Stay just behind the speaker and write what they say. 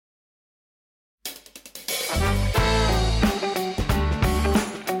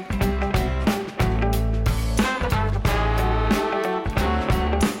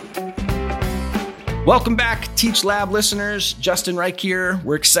Welcome back, Teach Lab listeners. Justin Reich here.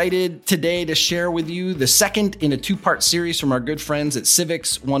 We're excited today to share with you the second in a two-part series from our good friends at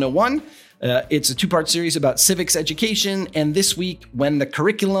Civics 101. It's a two-part series about civics education, and this week, when the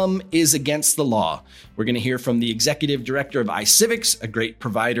curriculum is against the law. We're going to hear from the executive director of iCivics, a great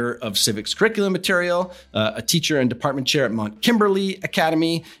provider of civics curriculum material, a teacher and department chair at Mount Kimberly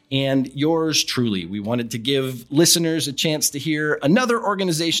Academy, and yours truly. We wanted to give listeners a chance to hear another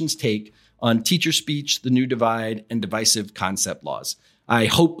organization's take on teacher speech, the new divide, and divisive concept laws. I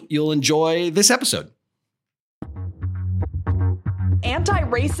hope you'll enjoy this episode.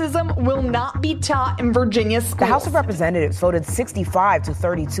 Anti-racism will not be taught in Virginia schools. The House of Representatives voted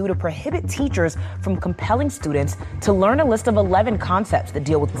 65-32 to prohibit teachers from compelling students to learn a list of 11 concepts that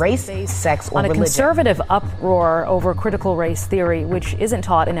deal with race, sex, or religion. On a conservative uproar over critical race theory, which isn't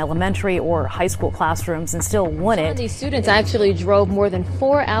taught in elementary or high school classrooms and still wouldn't. Some of these students actually drove more than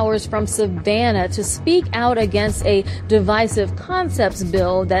 4 hours from Savannah to speak out against a divisive concepts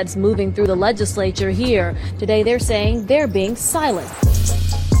bill that's moving through the legislature here. Today they're saying they're being silent.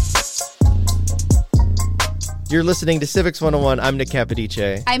 You're listening to Civics 101. I'm Nick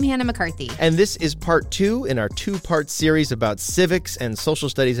Capodice. I'm Hannah McCarthy. And this is part 2 in our two-part series about civics and social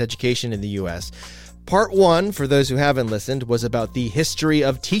studies education in the U.S. Part 1, for those who haven't listened, was about the history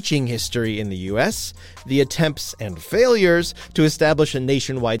of teaching history in the U.S., the attempts and failures to establish a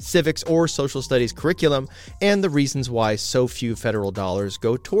nationwide civics or social studies curriculum, and the reasons why so few federal dollars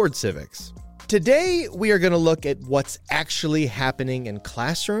go toward civics. Today, we are going to look at what's actually happening in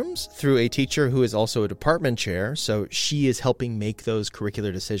classrooms through a teacher who is also a department chair, so she is helping make those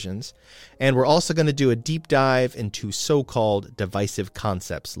curricular decisions. And we're also going to do a deep dive into so-called divisive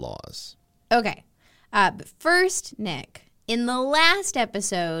concepts laws. Okay. But first, Nick, in the last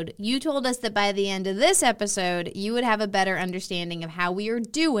episode, you told us that by the end of this episode, you would have a better understanding of how we are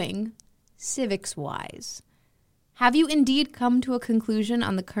doing civics-wise. Have you indeed come to a conclusion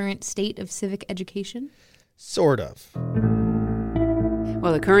on the current state of civic education? Sort of.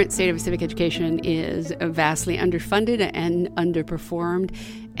 Well, the current state of civic education is vastly underfunded and underperformed,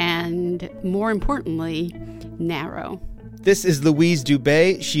 and more importantly, narrow. This is Louise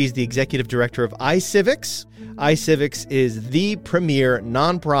Dubé. She's the executive director of iCivics. iCivics is the premier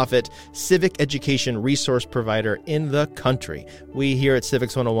nonprofit civic education resource provider in the country. We here at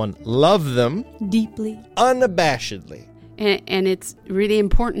Civics 101 love them. Deeply. Unabashedly. And it's really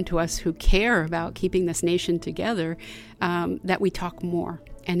important to us who care about keeping this nation together that we talk more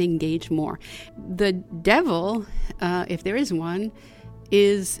and engage more. The devil, if there is one,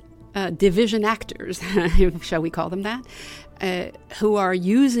 is division actors, shall we call them that, who are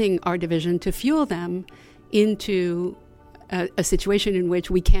using our division to fuel them into a situation in which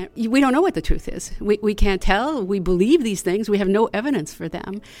we don't know what the truth is. We can't tell. We believe these things. We have no evidence for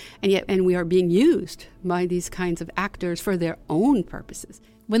them, and we are being used by these kinds of actors for their own purposes.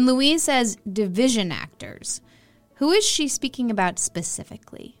 When Louise says division actors, who is she speaking about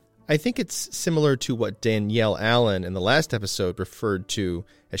specifically? I think it's similar to what Danielle Allen in the last episode referred to,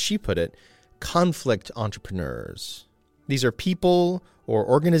 as she put it, conflict entrepreneurs. These are people or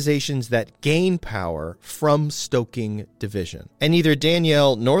organizations that gain power from stoking division. And neither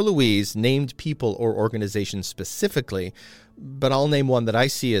Danielle nor Louise named people or organizations specifically, but I'll name one that I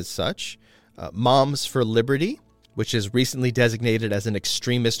see as such. Moms for Liberty, which is recently designated as an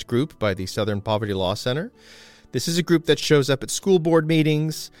extremist group by the Southern Poverty Law Center. This is a group that shows up at school board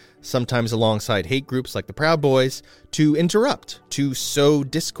meetings, sometimes alongside hate groups like the Proud Boys, to interrupt, to sow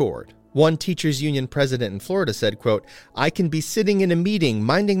discord. One teachers union president in Florida said, quote, "I can be sitting in a meeting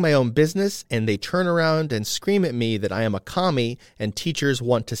minding my own business and they turn around and scream at me that I am a commie and teachers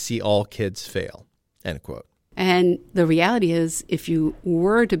want to see all kids fail," end quote. And the reality is, if you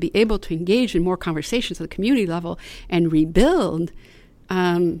were to be able to engage in more conversations at the community level and rebuild,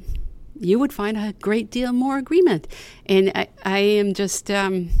 you would find a great deal more agreement. And I am just,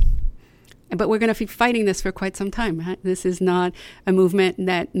 but we're going to be fighting this for quite some time. Right? This is not a movement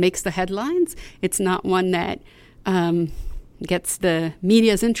that makes the headlines. It's not one that gets the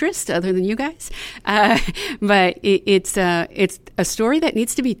media's interest, other than you guys. But it's a story that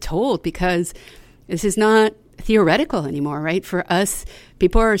needs to be told, because this is not theoretical anymore, right? For us,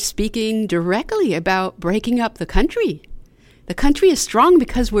 people are speaking directly about breaking up the country. The country is strong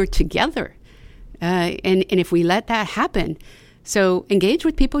because we're together. And if we let that happen, so engage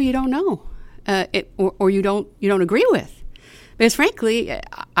with people you don't know or you don't agree with. Because frankly,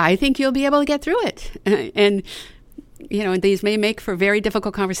 I think you'll be able to get through it. And these may make for very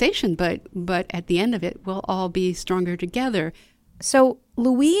difficult conversation, but at the end of it, we'll all be stronger together. So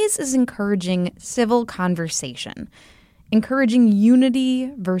Louise is encouraging civil conversation, encouraging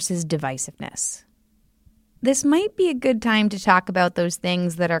unity versus divisiveness. this might be a good time to talk about those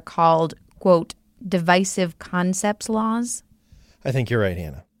things that are called, quote, divisive concepts laws. I think you're right,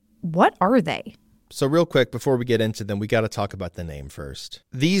 Hannah. What are they? So real quick, before we get into them, we got to talk about the name first.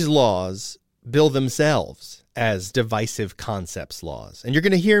 These laws bill themselves as divisive concepts laws. And you're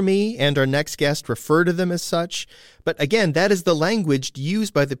going to hear me and our next guest refer to them as such. But again, that is the language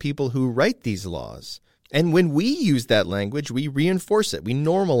used by the people who write these laws. And when we use that language, we reinforce it, we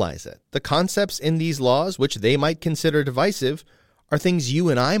normalize it. The concepts in these laws, which they might consider divisive, are things you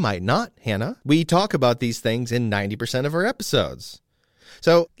and I might not, Hannah. We talk about these things in 90% of our episodes.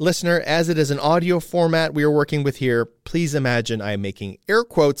 So, listener, as it is an audio format we are working with here, please imagine I am making air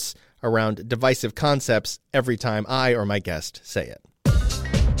quotes around divisive concepts every time I or my guest say it.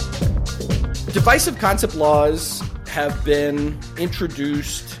 Divisive concept laws have been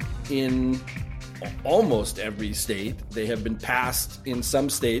introduced in almost every state. They have been passed in some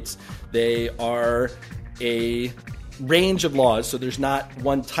states. They are a range of laws, so there's not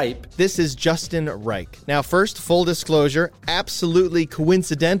one type. This is Justin Reich. Now, first, full disclosure, absolutely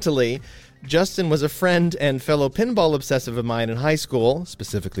coincidentally, Justin was a friend and fellow pinball obsessive of mine in high school,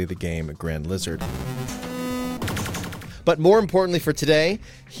 specifically the game Grand Lizard. But more importantly for today,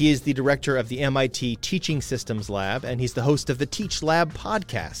 he is the director of the MIT Teaching Systems Lab, and he's the host of the Teach Lab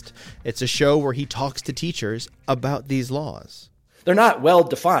podcast. It's a show where he talks to teachers about these laws. They're not well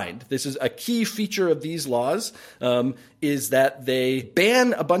defined. This is a key feature of these laws, is that they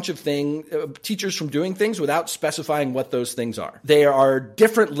ban a bunch of teachers from doing things without specifying what those things are. There are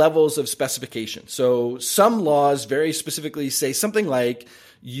different levels of specification. So some laws very specifically say something like,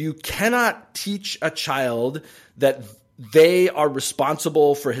 you cannot teach a child that they are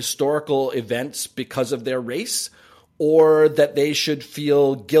responsible for historical events because of their race, or that they should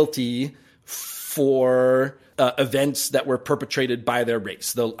feel guilty for events that were perpetrated by their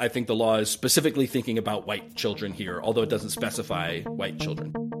race. Though I think the law is specifically thinking about white children here, although it doesn't specify white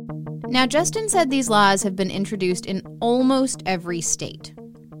children. Now, Justin said these laws have been introduced in almost every state.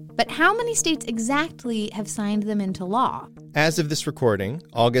 But how many states exactly have signed them into law? As of this recording,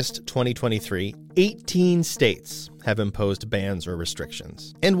 August 2023, 18 states have imposed bans or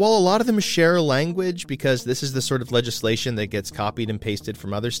restrictions. And while a lot of them share language because this is the sort of legislation that gets copied and pasted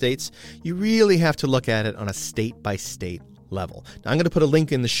from other states, you really have to look at it on a state-by-state level. Now, I'm going to put a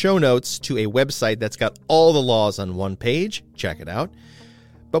link in the show notes to a website that's got all the laws on one page. Check it out.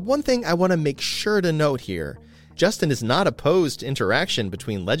 But one thing I want to make sure to note here, Justin is not opposed to interaction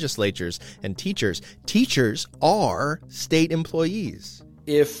between legislatures and teachers. Teachers are state employees.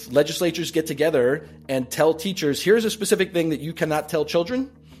 If legislatures get together and tell teachers, here's a specific thing that you cannot tell children,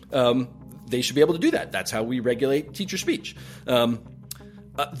 they should be able to do that. That's how we regulate teacher speech.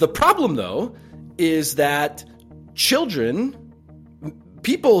 The problem, though, is that children,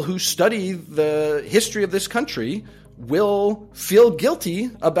 people who study the history of this country, will feel guilty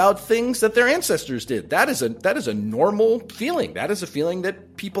about things that their ancestors did. That is a normal feeling. That is a feeling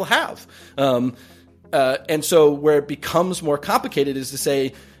that people have. And so where it becomes more complicated is to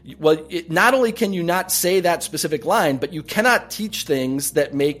say, well, not only can you not say that specific line, but you cannot teach things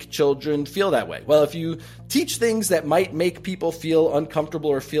that make children feel that way. Well, if you teach things that might make people feel uncomfortable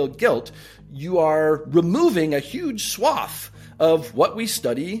or feel guilt, you are removing a huge swath of what we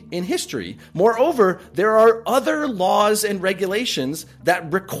study in history. Moreover, there are other laws and regulations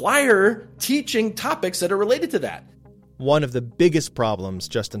that require teaching topics that are related to that. One of the biggest problems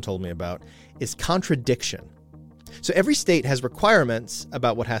Justin told me about is contradiction. So every state has requirements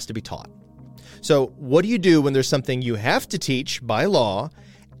about what has to be taught. So what do you do when there's something you have to teach by law,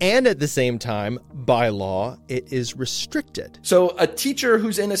 and at the same time, by law, it is restricted? So a teacher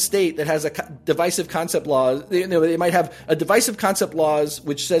who's in a state that has a divisive concept law, they might have a divisive concept laws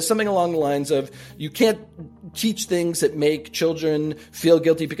which says something along the lines of, you can't teach things that make children feel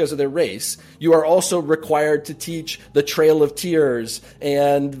guilty because of their race. You are also required to teach the Trail of Tears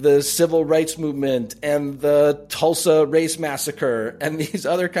and the Civil Rights Movement and the Tulsa Race Massacre and these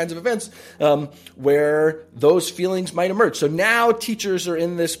other kinds of events where those feelings might emerge. So now teachers are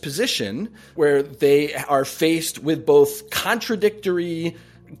in this position where they are faced with both contradictory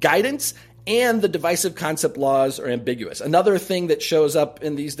guidance and the divisive concept laws are ambiguous. Another thing that shows up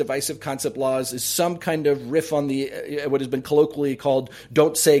in these divisive concept laws is some kind of riff on the what has been colloquially called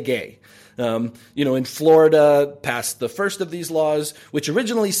 "don't say gay." In Florida, passed the first of these laws, which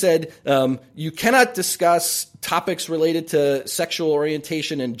originally said you cannot discuss topics related to sexual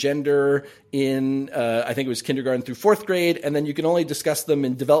orientation and gender in, I think it was kindergarten through fourth grade, and then you can only discuss them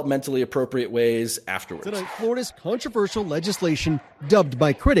in developmentally appropriate ways afterwards. Tonight, Florida's controversial legislation, dubbed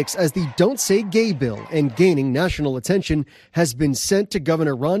by critics as the Don't Say Gay bill and gaining national attention, has been sent to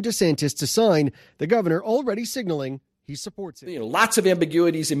Governor Ron DeSantis to sign, the governor already signaling he supports it. Lots of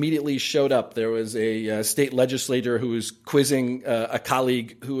ambiguities immediately showed up. There was a state legislator who was quizzing a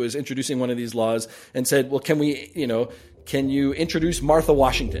colleague who was introducing one of these laws and said, well, can you introduce Martha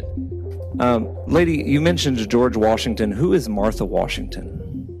Washington? Lady, you mentioned George Washington. Who is Martha Washington?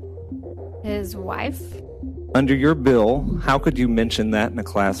 His wife. Under your bill, how could you mention that in a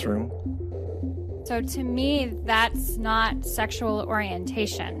classroom? So to me, that's not sexual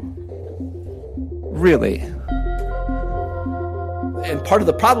orientation. Really? And part of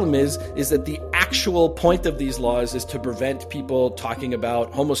the problem is that the actual point of these laws is to prevent people talking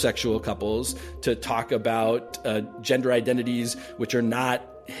about homosexual couples, to talk about gender identities which are not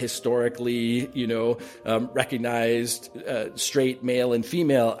historically, recognized straight male and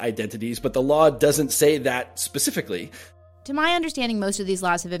female identities. But the law doesn't say that specifically. To my understanding, most of these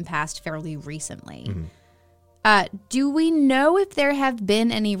laws have been passed fairly recently. Do we know if there have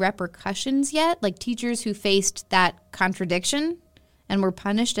been any repercussions yet, like teachers who faced that contradiction and were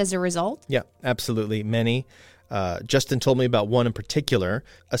punished as a result? Yeah, absolutely. Many. Justin told me about one in particular,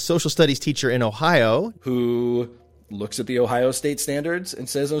 a social studies teacher in Ohio who looks at the Ohio state standards and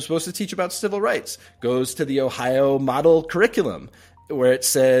says, I'm supposed to teach about civil rights, goes to the Ohio model curriculum where it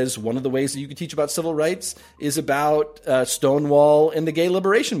says one of the ways that you can teach about civil rights is about Stonewall and the gay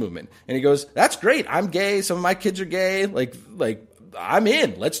liberation movement. And he goes, that's great. I'm gay. Some of my kids are gay. Like I'm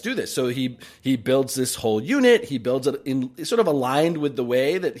in. Let's do this. So he builds this whole unit. He builds it in sort of aligned with the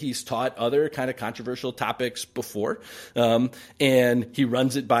way that he's taught other kind of controversial topics before. And he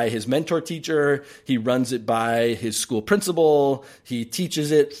runs it by his mentor teacher. He runs it by his school principal. He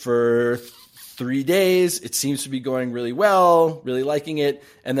teaches it for 3 days. It seems to be going really well, really liking it.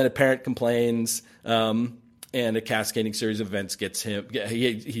 And then a parent complains, and a cascading series of events gets him.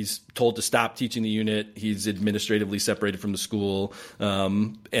 He's told to stop teaching the unit. He's administratively separated from the school,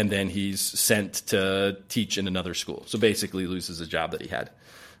 and then he's sent to teach in another school. So basically loses a job that he had.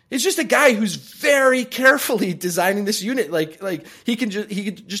 It's just a guy who's very carefully designing this unit. Like he can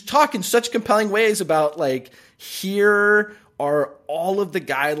just talk in such compelling ways about here are all of the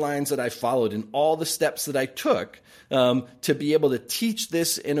guidelines that I followed and all the steps that I took to be able to teach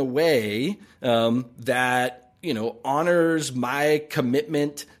this in a way that honors my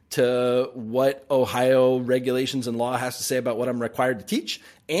commitment to what Ohio regulations and law has to say about what I'm required to teach,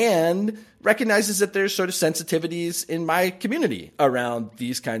 and recognizes that there's sort of sensitivities in my community around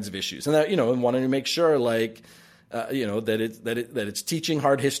these kinds of issues, and that and wanting to make sure that it's teaching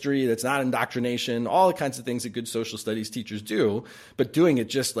hard history, that's not indoctrination, all the kinds of things that good social studies teachers do, but doing it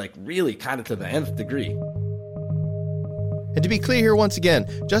just really kind of to the nth degree. And to be clear here once again,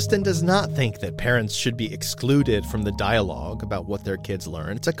 Justin does not think that parents should be excluded from the dialogue about what their kids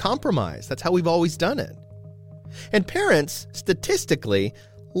learn. It's a compromise. That's how we've always done it. And parents, statistically,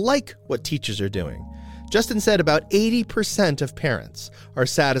 like what teachers are doing. Justin said about 80% of parents are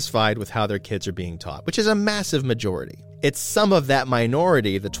satisfied with how their kids are being taught, which is a massive majority. It's some of that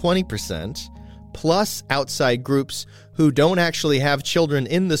minority, the 20%, plus outside groups who don't actually have children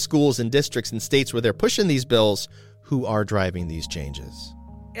in the schools and districts and states where they're pushing these bills, who are driving these changes.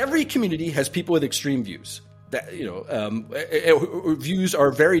 Every community has people with extreme views. That views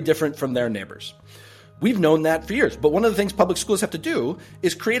are very different from their neighbors. We've known that for years. But one of the things public schools have to do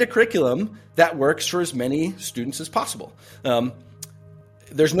is create a curriculum that works for as many students as possible.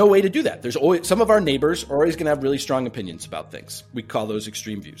 There's no way to do that. There's always some of our neighbors are always going to have really strong opinions about things. We call those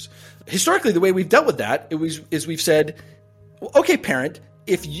extreme views. Historically, the way we've dealt with that is we've said, okay, parent,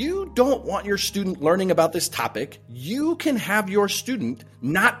 if you don't want your student learning about this topic, you can have your student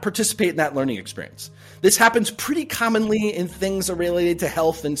not participate in that learning experience. This happens pretty commonly in things related to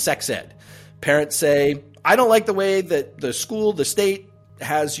health and sex ed. Parents say, I don't like the way that the school, the state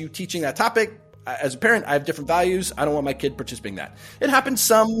has you teaching that topic. As a parent, I have different values. I don't want my kid participating in that. It happens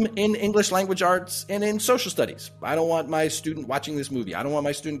some in English language arts and in social studies. I don't want my student watching this movie. I don't want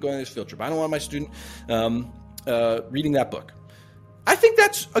my student going on this field trip. I don't want my student reading that book. I think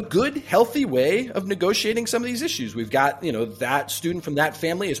that's a good, healthy way of negotiating some of these issues. We've got, that student from that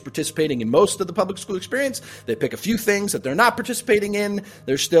family is participating in most of the public school experience. They pick a few things that they're not participating in.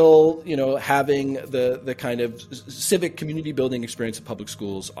 They're still, having the kind of civic community building experience that public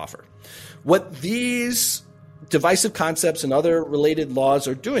schools offer. What these divisive concepts and other related laws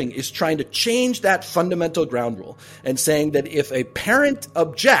are doing is trying to change that fundamental ground rule and saying that if a parent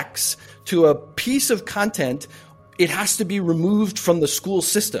objects to a piece of content, it has to be removed from the school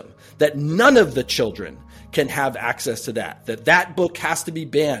system, that none of the children can have access to that book has to be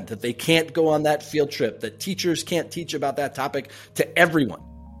banned, that they can't go on that field trip, that teachers can't teach about that topic to everyone.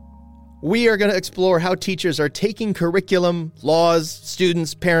 We are going to explore how teachers are taking curriculum, laws,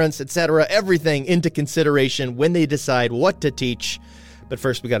 students, parents, etc., everything into consideration when they decide what to teach. But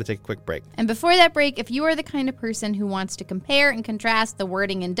first, we got to take a quick break. And before that break, if you are the kind of person who wants to compare and contrast the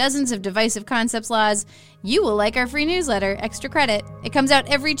wording in dozens of divisive concepts laws, you will like our free newsletter, Extra Credit. It comes out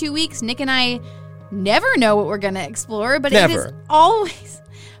every 2 weeks. Nick and I never know what we're going to explore, but it's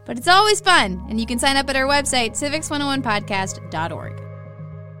always fun. And you can sign up at our website, civics101podcast.org.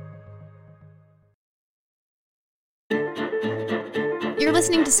 You're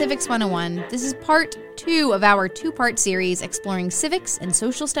listening to Civics 101. This is part 2 of our 2-part series exploring civics and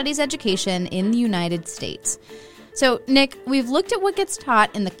social studies education in the United States. So, Nick, we've looked at what gets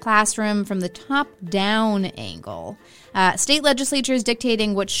taught in the classroom from the top-down angle. State legislatures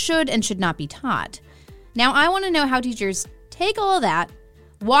dictating what should and should not be taught. Now, I want to know how teachers take all of that,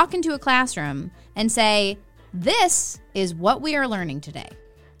 walk into a classroom, and say, this is what we are learning today.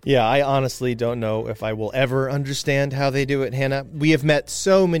 Yeah, I honestly don't know if I will ever understand how they do it, Hannah. We have met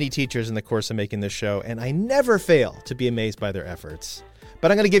so many teachers in the course of making this show, and I never fail to be amazed by their efforts. But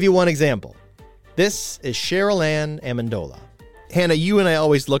I'm going to give you one example. This is Cheryl Ann Amendola. Hannah, you and I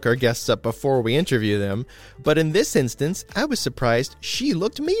always look our guests up before we interview them, but in this instance, I was surprised she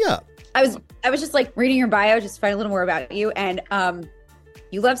looked me up. I was just like reading your bio, just to find a little more about you, and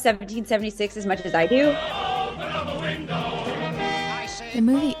you love 1776 as much as I do. The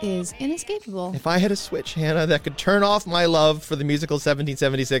movie is inescapable. If I had a switch, Hannah, that could turn off my love for the musical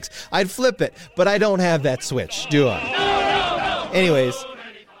 1776, I'd flip it, but I don't have that switch, do I? Anyways,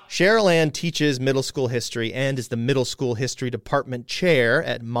 Cheryl Ann teaches middle school history and is the middle school history department chair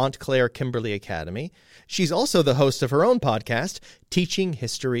at Montclair Kimberly Academy. She's also the host of her own podcast, Teaching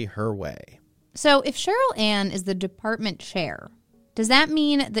History Her Way. So if Cheryl Ann is the department chair, does that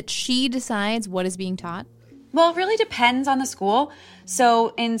mean that she decides what is being taught? Well, it really depends on the school.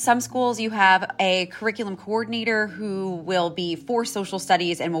 So in some schools, you have a curriculum coordinator who will be for social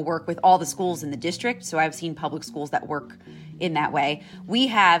studies and will work with all the schools in the district. So I've seen public schools that work in that way. We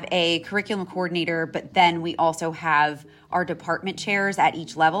have a curriculum coordinator, but then we also have our department chairs at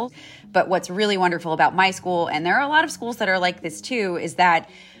each level. But what's really wonderful about my school, and there are a lot of schools that are like this too, is that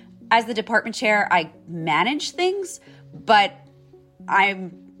as the department chair, I manage things, but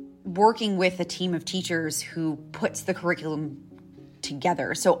I'm working with a team of teachers who puts the curriculum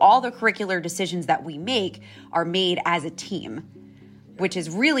together. So all the curricular decisions that we make are made as a team, which is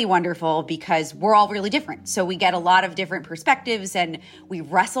really wonderful because we're all really different. So we get a lot of different perspectives and we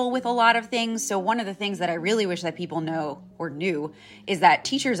wrestle with a lot of things. So one of the things that I really wish that people know or knew is that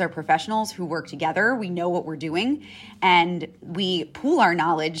teachers are professionals who work together. We know what we're doing and we pool our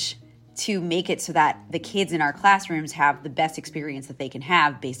knowledge to make it so that the kids in our classrooms have the best experience that they can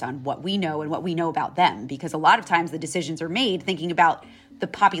have based on what we know and what we know about them. Because a lot of times the decisions are made thinking about the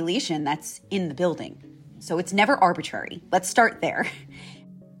population that's in the building. So it's never arbitrary. Let's start there.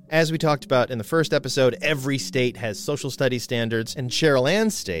 As we talked about in the first episode, every state has social studies standards. In Cheryl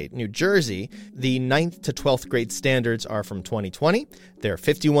Ann's state, New Jersey, the 9th to 12th grade standards are from 2020. There are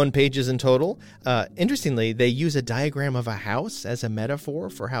 51 pages in total. Interestingly, they use a diagram of a house as a metaphor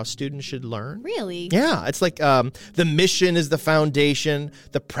for how students should learn. Really? Yeah, it's like the mission is the foundation,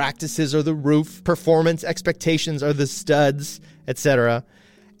 the practices are the roof, performance expectations are the studs, etc.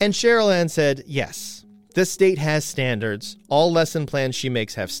 And Cheryl Ann said, yes, the state has standards. All lesson plans she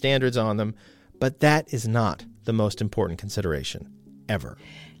makes have standards on them, but that is not the most important consideration, ever.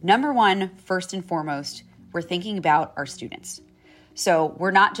 Number one, first and foremost, we're thinking about our students. So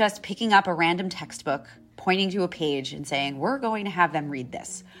we're not just picking up a random textbook, pointing to a page and saying, we're going to have them read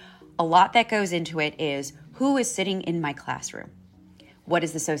this. A lot that goes into it is, who is sitting in my classroom? What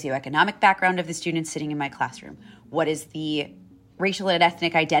is the socioeconomic background of the students sitting in my classroom? What is the racial and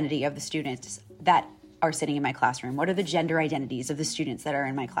ethnic identity of the students that are sitting in my classroom? What are the gender identities of the students that are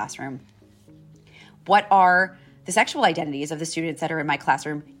in my classroom? What are the sexual identities of the students that are in my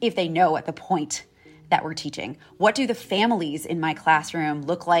classroom, if they know at the point that we're teaching? What do the families in my classroom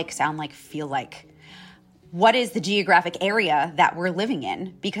look like, sound like, feel like? What is the geographic area that we're living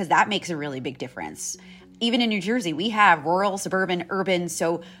in? Because that makes a really big difference. Even in New Jersey, we have rural, suburban, urban,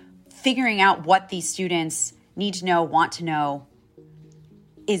 so figuring out what these students need to know, want to know,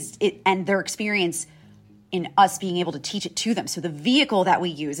 and their experience in us being able to teach it to them. So the vehicle that we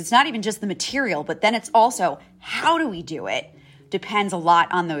use, it's not even just the material, but then it's also how do we do it? Depends a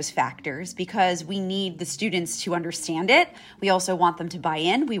lot on those factors because we need the students to understand it. We also want them to buy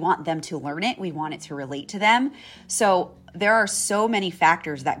in. We want them to learn it. We want it to relate to them. So there are so many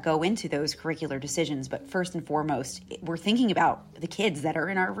factors that go into those curricular decisions. But first and foremost, we're thinking about the kids that are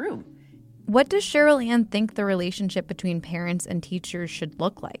in our room. What does Cheryl Ann think the relationship between parents and teachers should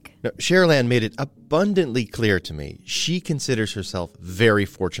look like? Now, Cheryl Ann made it abundantly clear to me she considers herself very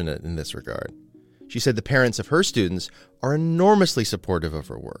fortunate in this regard. She said the parents of her students are enormously supportive of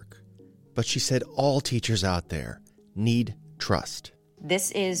her work. But she said all teachers out there need trust.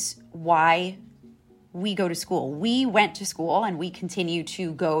 This is why we go to school. We went to school and we continue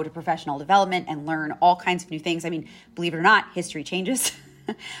to go to professional development and learn all kinds of new things. I mean, believe it or not, history changes.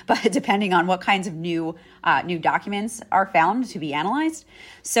 But depending on what kinds of new documents are found to be analyzed.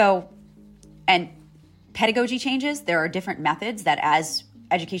 So, and pedagogy changes. There are different methods that as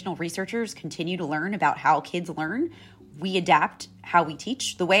educational researchers continue to learn about how kids learn, we adapt how we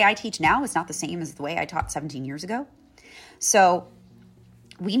teach. The way I teach now is not the same as the way I taught 17 years ago. So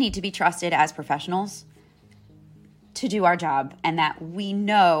we need to be trusted as professionals to do our job and that we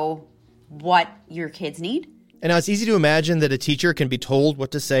know what your kids need. And now it's easy to imagine that a teacher can be told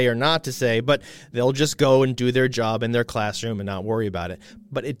what to say or not to say, but they'll just go and do their job in their classroom and not worry about it.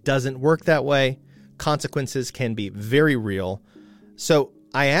 But it doesn't work that way. Consequences can be very real. So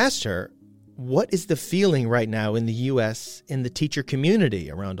I asked her, what is the feeling right now in the U.S. in the teacher community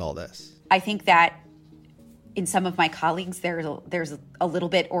around all this? I think that in some of my colleagues, there's a little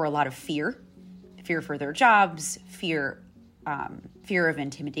bit or a lot of fear for their jobs, fear of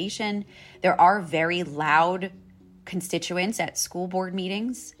intimidation. There are very loud constituents at school board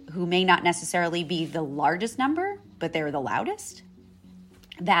meetings who may not necessarily be the largest number, but they're the loudest,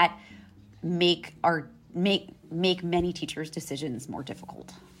 that make many teachers' decisions more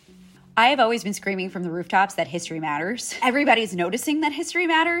difficult. I have always been screaming from the rooftops that history matters. Everybody's noticing that history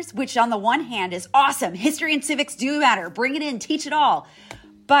matters, which on the one hand is awesome. History and civics do matter. Bring it in, teach it all.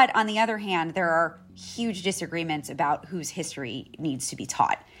 But on the other hand, there are huge disagreements about whose history needs to be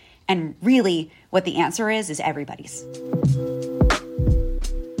taught. And really, what the answer is everybody's.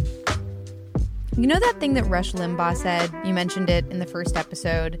 You know that thing that Rush Limbaugh said? You mentioned it in the first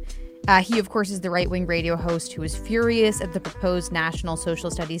episode. He, of course, is the right-wing radio host who was furious at the proposed national social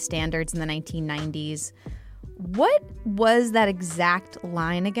studies standards in the 1990s. What was that exact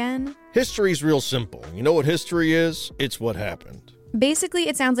line again? History's real simple. You know what history is? It's what happened. Basically,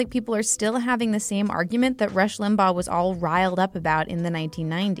 it sounds like people are still having the same argument that Rush Limbaugh was all riled up about in the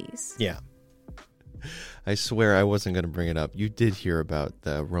 1990s. Yeah. I swear I wasn't going to bring it up. You did hear about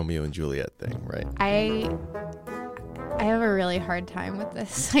the Romeo and Juliet thing, right? I have a really hard time with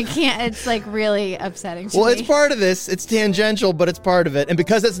this. I can't. It's like really upsetting to me. Well, it's part of this. It's tangential, but it's part of it. And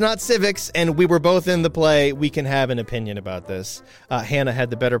because it's not civics and we were both in the play, we can have an opinion about this. Hannah had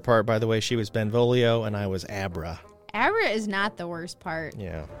the better part, by the way. She was Benvolio and I was Abra. Abra is not the worst part.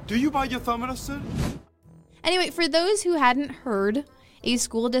 Yeah. Do you buy your thumb medicine? Anyway, for those who hadn't heard, a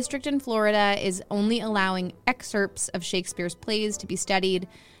school district in Florida is only allowing excerpts of Shakespeare's plays to be studied,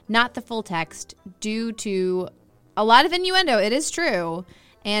 not the full text, due to a lot of innuendo, it is true,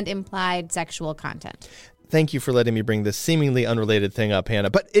 and implied sexual content. Thank you for letting me bring this seemingly unrelated thing up, Hannah.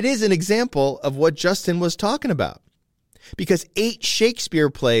 But it is an example of what Justin was talking about. Because 8 Shakespeare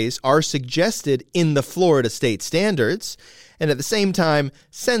plays are suggested in the Florida state standards, and at the same time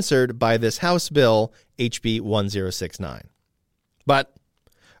censored by this House bill, HB 1069. But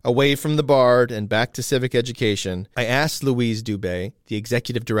away from the Bard and back to civic education, I asked Louise Dubé, the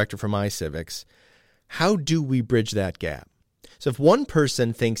executive director for MyCivics, how do we bridge that gap? So if one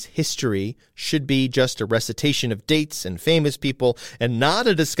person thinks history should be just a recitation of dates and famous people and not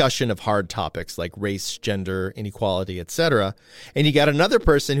a discussion of hard topics like race, gender, inequality, etc., and you got another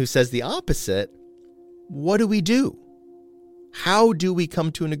person who says the opposite, what do we do? How do we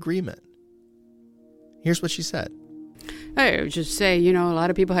come to an agreement? Here's what she said. I would just say, a lot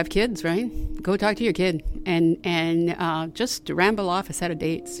of people have kids, right? Go talk to your kid and just ramble off a set of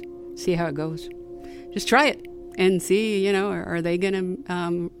dates. See how it goes. Just try it. And see, are they going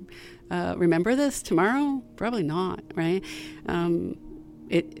to remember this tomorrow? Probably not, right?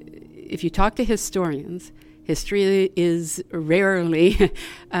 If you talk to historians, history is rarely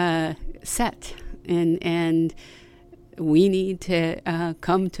set, and we need to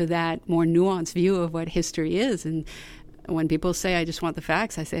come to that more nuanced view of what history is. And when people say, I just want the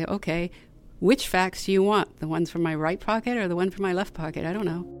facts, I say, okay, which facts do you want? The ones from my right pocket or the one from my left pocket? I don't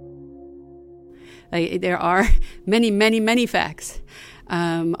know. There are many, many, many facts.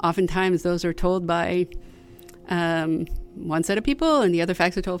 Oftentimes those are told by one set of people, and the other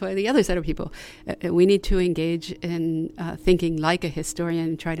facts are told by the other set of people. We need to engage in thinking like a historian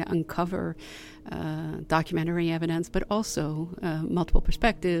and try to uncover documentary evidence, but also multiple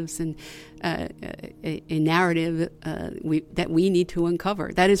perspectives and a narrative that we need to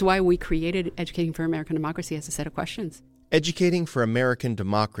uncover. That is why we created Educating for American Democracy as a set of questions. Educating for American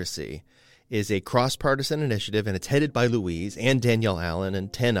Democracy is a cross-partisan initiative, and it's headed by Louise and Danielle Allen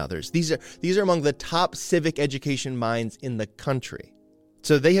and 10 others. These are among the top civic education minds in the country.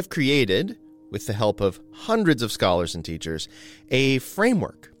 So they have created, with the help of hundreds of scholars and teachers, a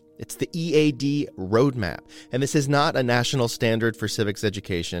framework. It's the EAD Roadmap. And this is not a national standard for civics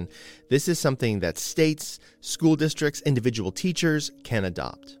education. This is something that states, school districts, individual teachers can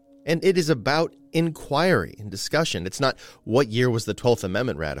adopt. And it is about inquiry and discussion. It's not what year was the 12th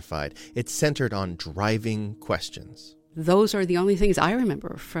Amendment ratified. It's centered on driving questions. Those are the only things I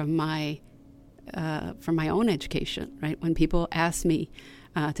remember from my own education, right? When people ask me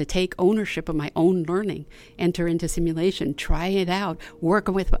to take ownership of my own learning, enter into simulation, try it out, work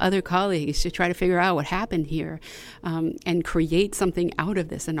with other colleagues to try to figure out what happened here, and create something out of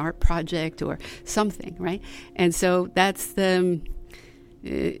this, an art project or something, right? And so that's the...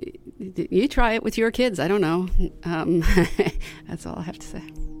 you try it with your kids. I don't know. That's all I have to say.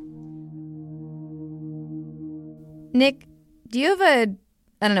 Nick, do you have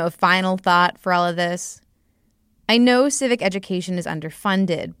a final thought for all of this? I know civic education is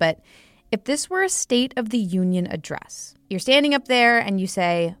underfunded, but if this were a State of the Union address, you're standing up there and you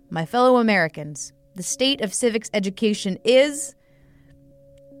say, "My fellow Americans, the state of civics education is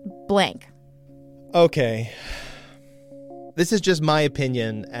blank." Okay. This is just my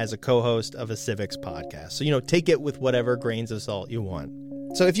opinion as a co-host of a civics podcast. So, take it with whatever grains of salt you want.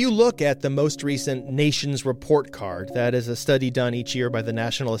 So if you look at the most recent Nations Report Card, that is a study done each year by the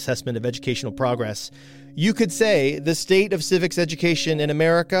National Assessment of Educational Progress, you could say the state of civics education in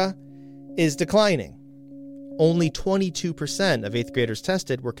America is declining. Only 22% of 8th graders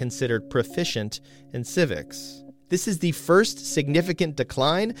tested were considered proficient in civics. This is the first significant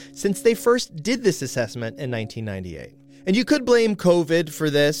decline since they first did this assessment in 1998. And you could blame COVID for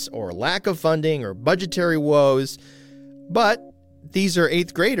this, or lack of funding, or budgetary woes, but these are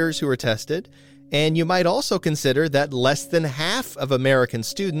 8th graders who were tested, and you might also consider that less than half of American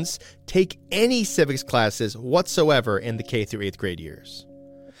students take any civics classes whatsoever in the K through 8th grade years.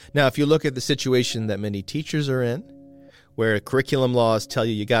 Now, if you look at the situation that many teachers are in, where curriculum laws tell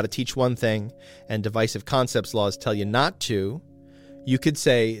you got to teach one thing, and divisive concepts laws tell you not to, you could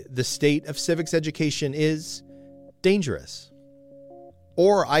say the state of civics education is dangerous.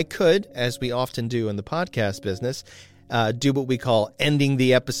 Or I could, as we often do in the podcast business, do what we call ending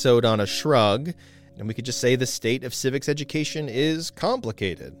the episode on a shrug, and we could just say the state of civics education is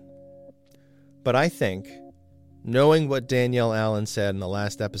complicated. But I think, knowing what Danielle Allen said in the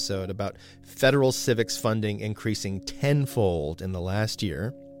last episode about federal civics funding increasing tenfold in the last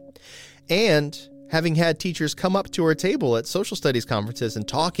year, and having had teachers come up to our table at social studies conferences and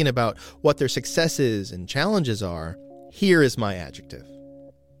talking about what their successes and challenges are, here is my adjective.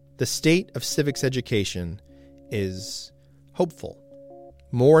 The state of civics education is hopeful.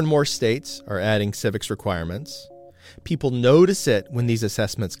 More and more states are adding civics requirements. People notice it when these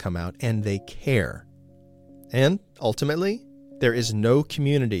assessments come out, and they care. And ultimately, there is no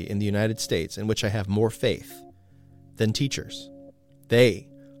community in the United States in which I have more faith than teachers. They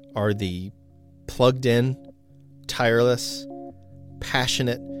are the plugged in, tireless,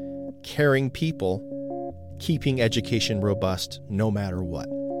 passionate, caring people keeping education robust no matter what.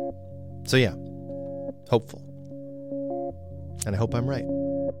 So yeah, hopeful. And I hope I'm right.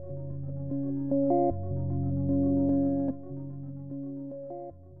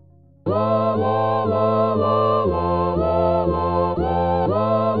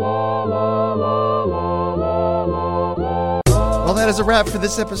 Well, that is a wrap for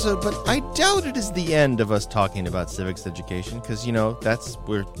this episode, but I doubt it is the end of us talking about civics education, because,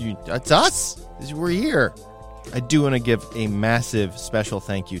 it's us. We're here. I do want to give a massive special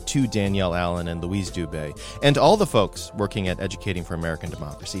thank you to Danielle Allen and Louise Dubé and all the folks working at Educating for American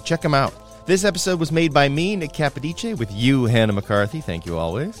Democracy. Check them out. This episode was made by me, Nick Capodice, with you, Hannah McCarthy. Thank you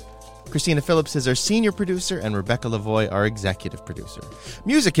always. Christina Phillips is our senior producer, and Rebecca Lavoie, our executive producer.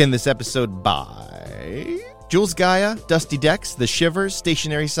 Music in this episode by Jules Gaia, Dusty Dex, The Shivers,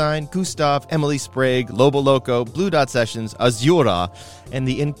 Stationary Sign, Gustav, Emily Sprague, Lobo Loco, Blue Dot Sessions, Azura, and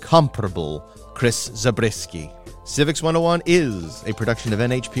the incomparable Chris Zabriskie. Civics 101 is a production of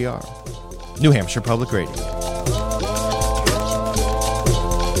NHPR, New Hampshire Public Radio.